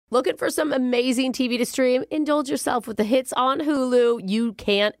Looking for some amazing TV to stream? Indulge yourself with the hits on Hulu you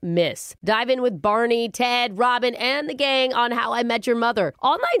can't miss. Dive in with Barney, Ted, Robin, and the gang on How I Met Your Mother.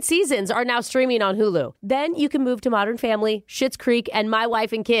 All 9 seasons are now streaming on Hulu. Then you can move to Modern Family, Schitt's Creek, and My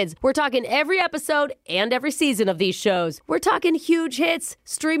Wife and Kids. We're talking every episode and every season of these shows. We're talking huge hits,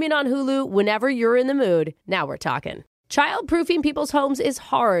 streaming on Hulu whenever you're in the mood. Now we're talking. Child-proofing people's homes is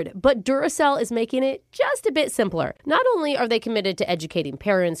hard, but Duracell is making it just a bit simpler. Not only are they committed to educating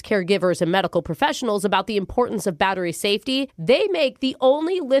parents, caregivers, and medical professionals about the importance of battery safety, they make the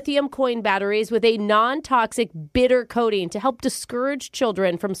only lithium coin batteries with a non-toxic bitter coating to help discourage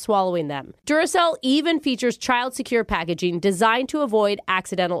children from swallowing them. Duracell even features child-secure packaging designed to avoid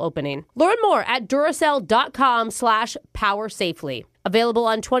accidental opening. Learn more at Duracell.com/powersafely. Available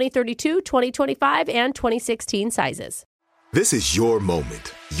on 2032, 2025, and 2016 sizes. This is your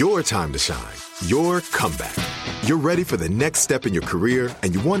moment, your time to shine, your comeback. You're ready for the next step in your career,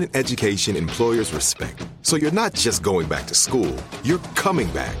 and you want an education employers respect. So you're not just going back to school, you're coming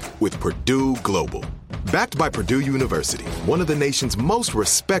back with Purdue Global. Backed by Purdue University, one of the nation's most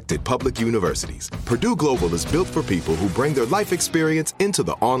respected public universities, Purdue Global is built for people who bring their life experience into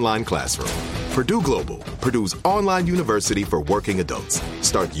the online classroom. Purdue Global, Purdue's online university for working adults.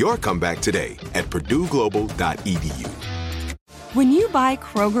 Start your comeback today at purdueglobal.edu. When you buy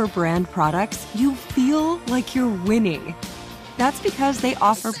Kroger brand products, you feel like you're winning. That's because they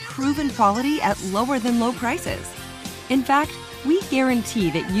offer proven quality at lower than low prices. In fact, we guarantee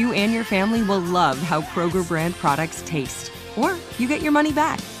that you and your family will love how Kroger brand products taste, or you get your money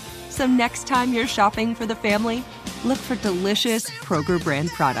back. So next time you're shopping for the family, look for delicious Kroger brand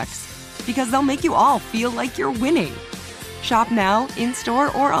products, because they'll make you all feel like you're winning. Shop now,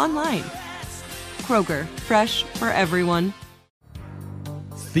 in-store, or online. Kroger, fresh for everyone.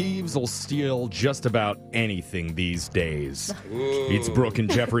 Thieves will steal just about anything these days. Ooh. It's Brooke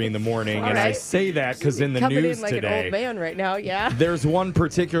and Jeffrey in the morning, and I say that because in the news in like today, an old man right now, yeah. There's one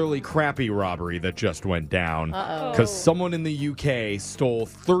particularly crappy robbery that just went down because someone in the UK stole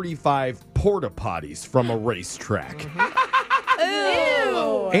 35 porta potties from a racetrack.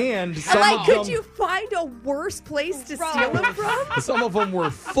 Ew. And some of could them, you find a worse place to steal them from? some of them were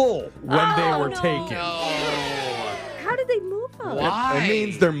full when they were taken. How did they move them? Why? It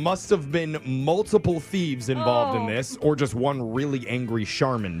means there must have been multiple thieves involved in this, or just one really angry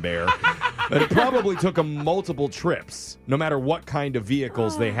Charmin bear. It probably took them multiple trips, no matter what kind of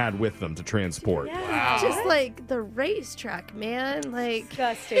vehicles they had with them to transport. Yeah, wow. Just like the racetrack, man. Like,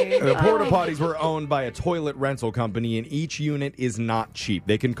 disgusting. The porta potties were owned by a toilet rental company, and each unit is not cheap.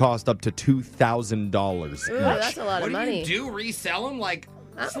 They can cost up to $2,000 each. That's a lot of money. What do you do? Resell them like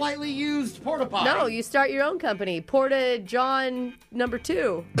slightly used porta potty? No, you start your own company. Porta John number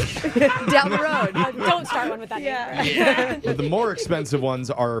 2 down the road. Don't start one with that name. Yeah. But the more expensive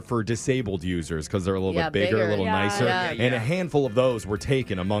ones are for disabled users because they're a little bit bigger, a little nicer. And a handful of those were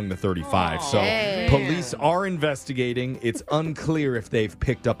taken among the 35. So police are investigating. It's unclear if they've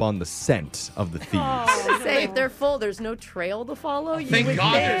picked up on the scent of the thieves. Say, if they're full, there's no trail to follow. Thank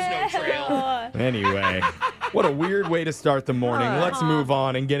God there's no trail. Anyway, what a weird way to start the morning. Let's move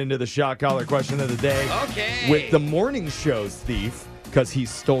on and get into the shot collar question of the day. Okay. With the morning show's thief, because he's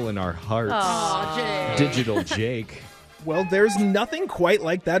stolen our hearts. Jake. Digital Jake. Well, there's nothing quite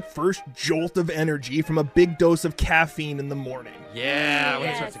like that first jolt of energy from a big dose of caffeine in the morning. Yeah, when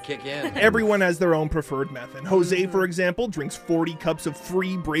it starts to kick in. Everyone has their own preferred method. Jose, for example, drinks 40 cups of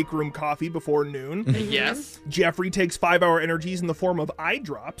free break room coffee before noon. Yes. Jeffrey takes 5-hour energies in the form of eye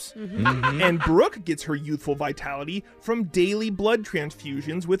drops. And Brooke gets her youthful vitality from daily blood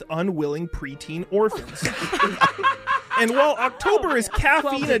transfusions with unwilling preteen orphans. And while October is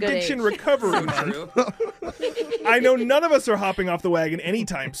caffeine addiction recovery month, I know none of us are hopping off the wagon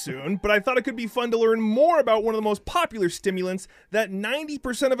anytime soon, but I thought it could be fun to learn more about one of the most popular stimulants that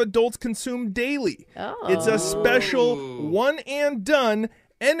 90% of adults consume daily. It's a special one-and-done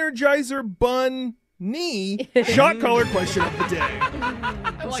Energizer Bun Knee shot collar question of the day.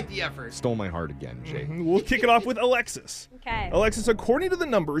 I like the effort. Stole my heart again, Jake. We'll kick it off with Alexis. Okay. Alexis, according to the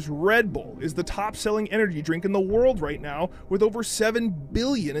numbers, Red Bull is the top-selling energy drink in the world right now with over $7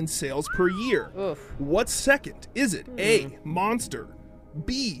 billion in sales per year. Oof. What's second? Is it A, Monster,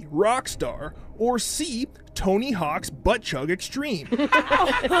 B, Rockstar, Or C, Tony Hawk's Butt Chug Extreme? God,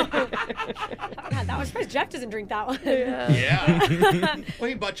 that was surprised Jeff doesn't drink that one. Yeah. Well,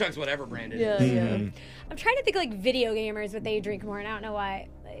 he butt chugs whatever brand it is. Yeah. I'm trying to think like video gamers, but they drink more, and I don't know why.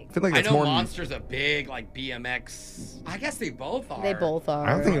 I feel like I it's know more. Monster's a big like BMX. I guess they both are. They both are.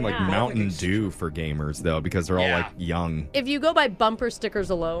 I don't think like Yeah. Mountain Dew for gamers though, because they're all Yeah. like young. If you go by bumper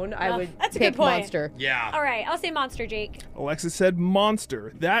stickers alone, I would that's a pick good point. Monster. Yeah. All right, I'll say Monster, Jake. Alexis said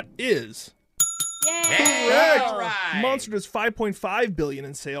Monster. That is Yay! correct. All right. Monster does $5.5 billion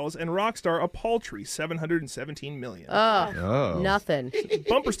in sales, and Rockstar a paltry $717 million. Oh. Nothing.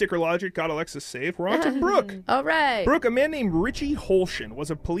 Bumper sticker logic got Alexis safe. We're on to Brooke. All right. Brooke, a man named Richie Holshin was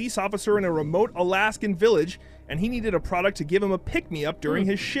a police officer in a remote Alaskan village, and he needed a product to give him a pick-me-up during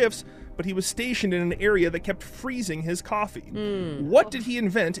his shifts, but he was stationed in an area that kept freezing his coffee. What did he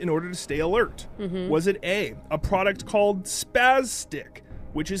invent in order to stay alert? Was it A, a product called Spaz Stick,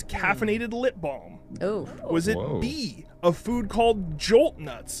 which is caffeinated lip balm? Oh. Was it Whoa. B, a food called Jolt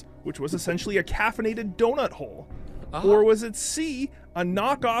Nuts, which was essentially a caffeinated donut hole? Or was it C, a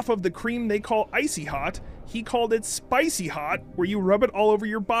knockoff of the cream they call Icy Hot? He called it Spicy Hot, where you rub it all over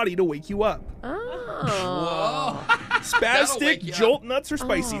your body to wake you up. Oh. Spaz That'll Stick, wake you up. Jolt Nuts, or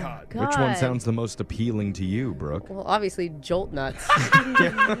Spicy Hot? God. Which one sounds the most appealing to you, Brooke? Well, obviously, Jolt Nuts.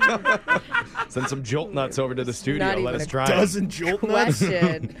 Send some Jolt Nuts over to the studio. not Let even us a try it. Dozen Jolt Nuts?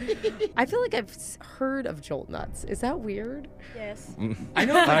 Question. I feel like I've heard of Jolt Nuts. Is that weird? Yes. I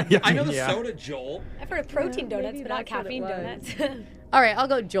know. I know the Yeah. soda Jolt. I've heard of protein donuts, maybe but not that's what it caffeine was. donuts. All right, I'll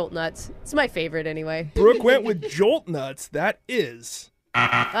go Jolt Nuts. It's my favorite anyway. Brooke went with Jolt Nuts. That is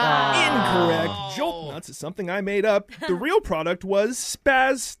incorrect. Jolt Nuts is something I made up. The real product was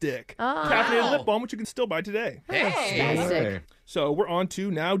Spaz Stick, caffeinated lip balm, which you can still buy today. Fantastic. So we're on to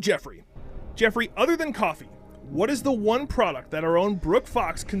now Jeffrey. Jeffrey, other than coffee, what is the one product that our own Brooke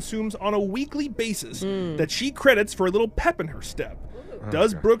Fox consumes on a weekly basis that she credits for a little pep in her step?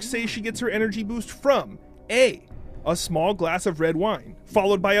 Does Brooke say she gets her energy boost from A, a small glass of red wine,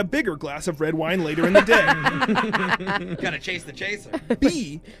 followed by a bigger glass of red wine later in the day? Gotta chase the chaser.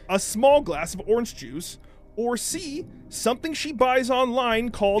 B, a small glass of orange juice, or C, something she buys online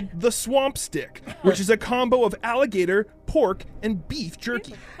called the Swamp Stick, which is a combo of alligator, pork, and beef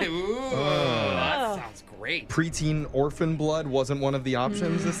jerky. Ooh, that sounds great. Preteen orphan blood wasn't one of the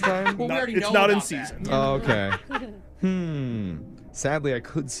options this time? Well, we already It's know not in about that. season. Oh, okay. Sadly, I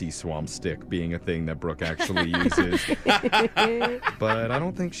could see Swamp Stick being a thing that Brooke actually uses. But I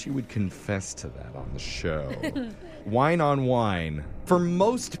don't think she would confess to that on the show. Wine on wine. For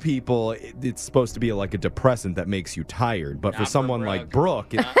most people, it's supposed to be like a depressant that makes you tired. But for Not for someone like Brooke,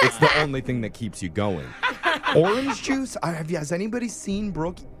 it's the only thing that keeps you going. Orange juice? Has anybody seen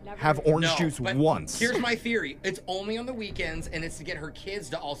Brooke have orange No, juice but once? Here's my theory. It's only on the weekends, and it's to get her kids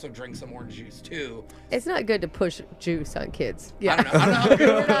to also drink some orange juice, too. It's not good to push juice on kids. I don't know how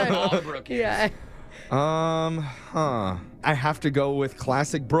good all Brooke is. Yeah. I have to go with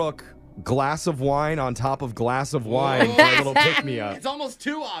classic Brooke. Glass of wine on top of glass of wine for a little pick-me-up. It's almost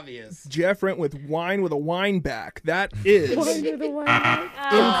too obvious. Jeff went with wine with a wine back. That is incorrect. Oh,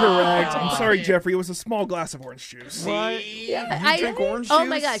 I'm sorry, man. Jeffrey. It was a small glass of orange juice. I drink orange Oh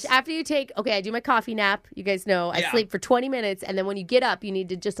my juice? gosh! After you take, I do my coffee nap. You guys know I Yeah. sleep for 20 minutes, and then when you get up, you need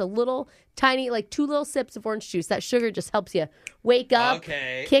to just a little tiny, like 2 little sips of orange juice. That sugar just helps you wake up,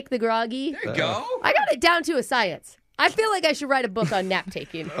 Okay. kick the groggy. There you go. I got it down to a science. I feel like I should write a book on nap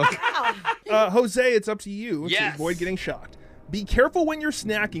taking. Jose, it's up to you to Yes. avoid getting shocked. Be careful when you're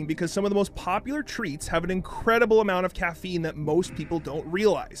snacking because some of the most popular treats have an incredible amount of caffeine that most people don't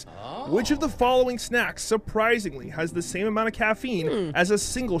realize. Which of the following snacks, surprisingly, has the same amount of caffeine as a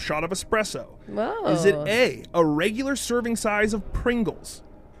single shot of espresso? Whoa! Is it A, regular serving size of Pringles?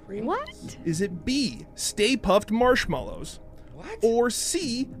 What? Is it B, Stay Puffed marshmallows? What? Or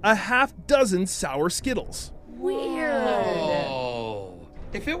C, a half dozen sour Skittles? Weird. Oh.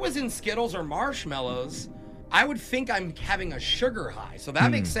 If it was in Skittles or marshmallows, I would think I'm having a sugar high. So that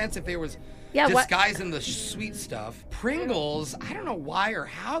makes sense if there was disguised in the sweet stuff. Pringles, I don't know why or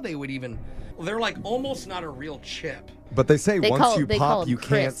how they would even... Well, they're like almost not a real chip. But they say They once call- you they call pop, them you can't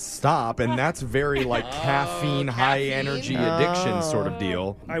crisps. stop, and that's very like caffeine, high caffeine? energy addiction sort of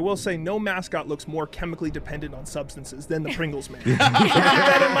deal. I will say no mascot looks more chemically dependent on substances than the Pringles man. Keep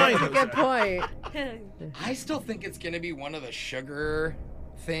that in mind, Jose. Good point. I still think it's going to be one of the sugar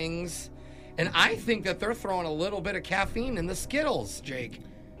things. And I think that they're throwing a little bit of caffeine in the Skittles, Jake.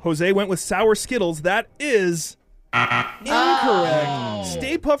 Jose went with sour Skittles. That is Incorrect.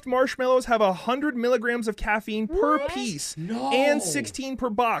 Stay Puft Marshmallows have 100 milligrams of caffeine per piece and 16 per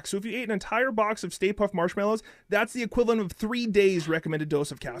box. So if you ate an entire box of Stay Puft Marshmallows, that's the equivalent of 3 days recommended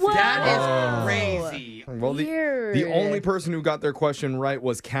dose of caffeine. Whoa. That is crazy. Well, the only person who got their question right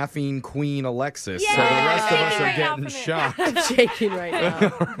was Caffeine Queen Alexis. So the rest of us are getting shocked. I'm shaking right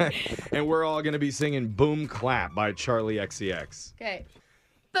now. Right. And we're all going to be singing Boom Clap by Charlie XCX. Okay.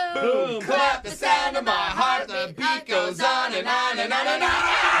 Boom, clap, the sound of my heart, the beat goes on and on and on and on.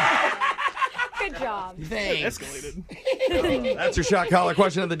 Good job. Thanks. Escalated. That's your shot collar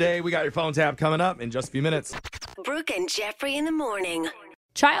question of the day. We got your phone tap coming up in just a few minutes. Brooke and Jeffrey in the morning.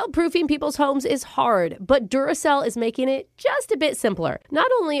 Childproofing people's homes is hard, but Duracell is making it just a bit simpler. Not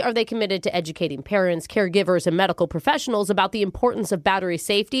only are they committed to educating parents, caregivers, and medical professionals about the importance of battery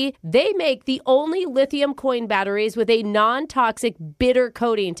safety, they make the only lithium coin batteries with a non-toxic bitter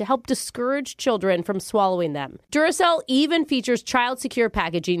coating to help discourage children from swallowing them. Duracell even features child-secure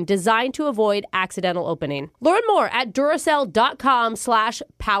packaging designed to avoid accidental opening. Learn more at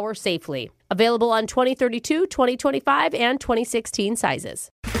Duracell.com/powersafely. Available on 2032, 2025, and 2016 sizes.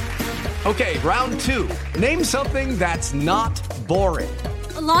 Okay, round 2. Name something that's not boring.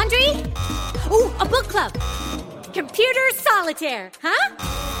 A laundry? Ooh, a book club. Computer solitaire, huh?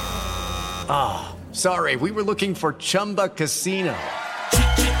 Ah, sorry, we were looking for Chumba Casino.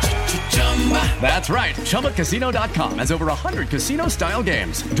 That's right. ChumbaCasino.com has over 100 casino-style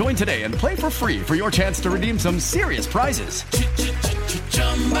games. Join today and play for free for your chance to redeem some serious prizes.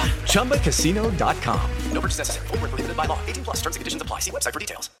 ChumbaCasino.com. No purchase necessary. Void where prohibited by law. 18 plus. Terms and conditions apply. See website for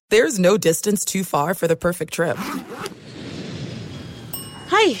details. There's no distance too far for the perfect trip.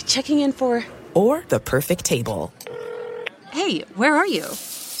 Hi, checking in for... Or the perfect table. Hey, where are you?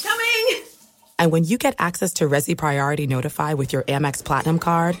 Coming! And when you get access to Resi Priority Notify with your Amex Platinum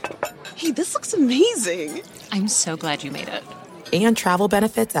card... Hey, this looks amazing. I'm so glad you made it. And travel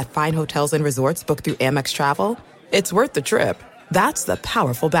benefits at fine hotels and resorts booked through Amex Travel. It's worth the trip. That's the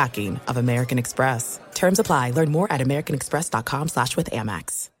powerful backing of American Express. Terms apply. Learn more at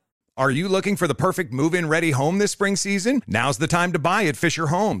americanexpress.com/withAmex. Are you looking for the perfect move-in ready home this spring season? Now's the time to buy at Fisher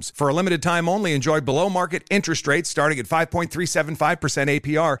Homes. For a limited time only, enjoy below-market interest rates starting at 5.375%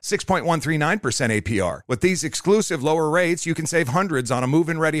 APR, 6.139% APR. With these exclusive lower rates, you can save hundreds on a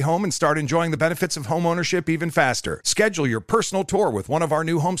move-in ready home and start enjoying the benefits of homeownership even faster. Schedule your personal tour with one of our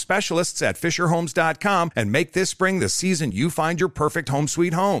new home specialists at FisherHomes.com and make this spring the season you find your perfect home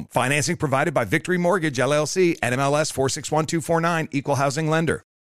sweet home. Financing provided by Victory Mortgage, LLC, NMLS 461249, Equal Housing Lender.